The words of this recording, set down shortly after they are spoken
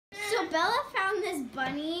Bella found this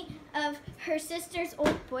bunny of her sister's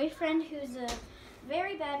old boyfriend who's a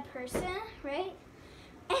very bad person, right?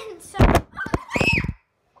 And so...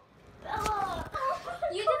 Bella!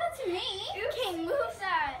 You did that to me. Okay, move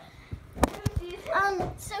that.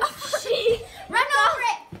 So she ripped off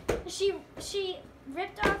she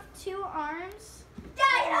ripped off 2 arms.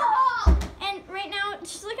 And right now,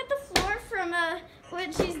 just look at the floor from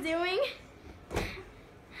what she's doing.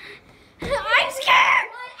 I'm scared!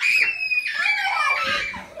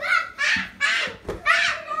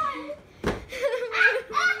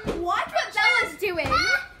 Watch what Bella's doing.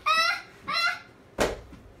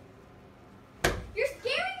 You're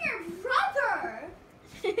scaring your brother.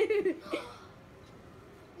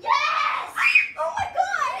 Yes! Oh my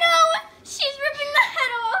god! No! She's ripping the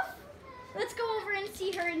head off. Let's go over and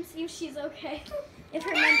see her and see if she's okay. If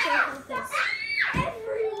her mental health is.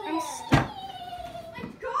 Everywhere. I'm stuck. My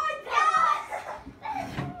god,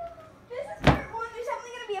 this is part 1. There's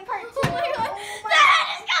definitely gonna be a part 2. Oh my god! Oh my The head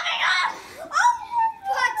is coming off!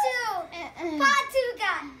 Part 2. Part 2,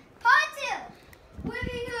 guys. Part 2.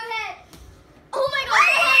 Whipping her head. Oh my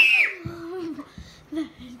god! The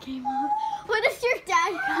head came off. What if your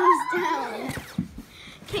dad comes down?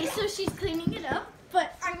 Okay, so she's cleaning it up,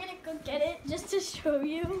 but I'm gonna go get it just to show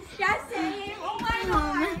you. Yeah, same. Oh my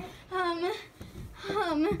god.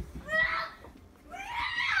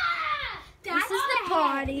 This is the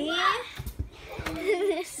body.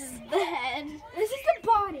 This is the head. This is the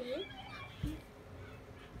body.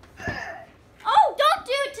 Oh, don't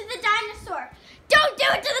do it to the dinosaur. Don't do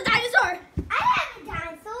it to the dinosaur. I have a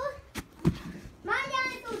dinosaur. My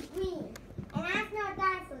dinosaur's green. And that's not a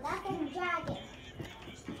dinosaur. That's a dragon.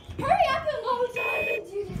 Hurry up and go inside and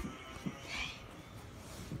do this.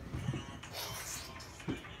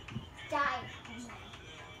 Die.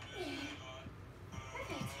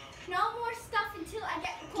 Perfect. No more stuff until I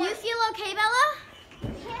get Do you feel okay, Bella?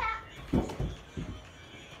 Yeah.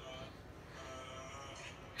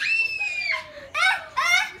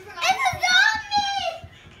 It's a zombie!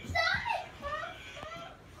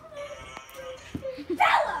 Zombie!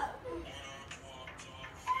 Bella!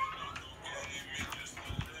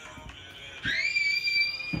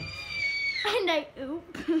 And I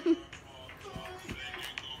oop. It's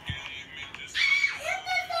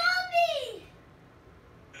a zombie!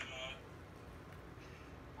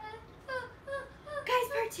 Guys,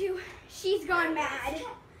 part 2. She's gone mad.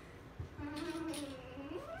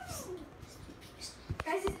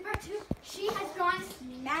 Guys, this is part 2. She has gone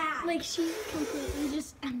mad. Like she completely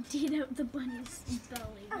just emptied out the bunny's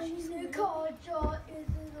belly. I'm gonna call Joe. Is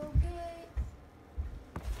it okay?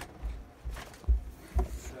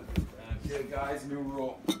 Okay, guys, new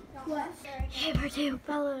rule. What? Hey, part 2,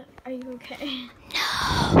 Bella, are you okay?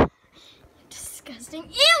 No. You're disgusting.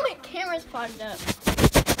 Ew, my camera's fogged up.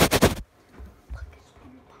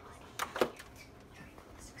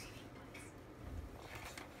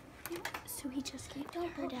 So he just came to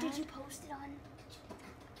her dad. Did you post it on?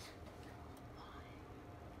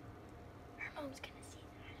 Her mom's gonna see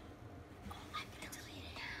that. Oh, I'm gonna delete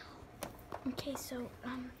it now. Okay, so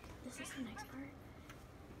this is the next part.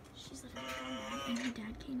 She's literally gone mad, and her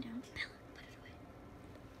dad came down. Bella, put it away.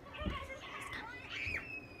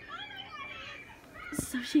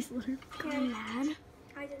 So she's literally gone mad,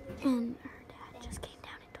 I didn't. and her dad just came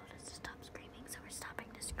down and told us to stop screaming. So we're stopping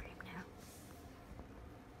to scream now.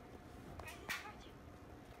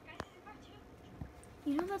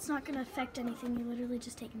 You know that's not gonna affect anything. You're literally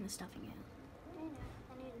just taking the stuffing out. I know.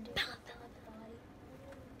 I need to do Bella, the body.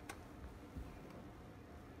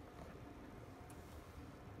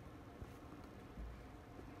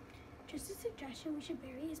 Just a suggestion, we should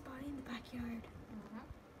bury his body in the backyard.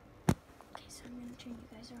 Okay, so I'm gonna turn you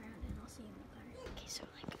guys around and I'll see you in the car. Okay, so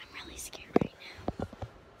like, I'm really scared right now.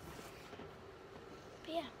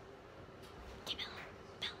 But yeah. Okay, Bella.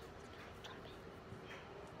 Bella. Stop it.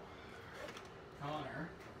 Connor.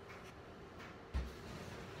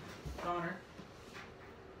 Connor.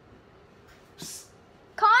 Psst.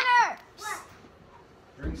 Connor! What?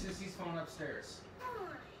 Bring Sissy's phone upstairs.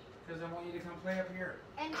 Because I want you to come play up here.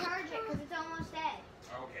 And charge it because it's almost dead.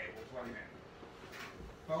 Okay, we'll plug it in.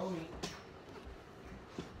 Follow me.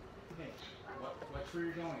 Okay, watch where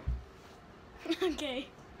you're going. Okay.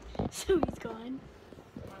 So he's gone.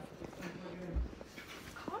 Come on, just plug it in.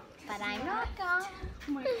 But I'm not gone.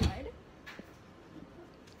 Oh my god.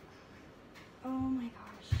 Oh my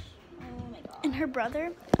gosh. Oh my god. And her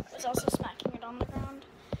brother was also smacking it on the ground.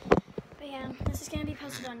 But yeah, this is gonna be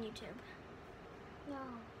posted on YouTube. No.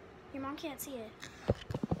 Your mom can't see it.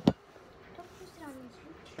 Don't post it on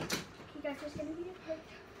YouTube. Okay, guys, there's gonna be a part.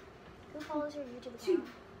 Who follows your YouTube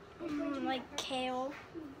account? Like Kale.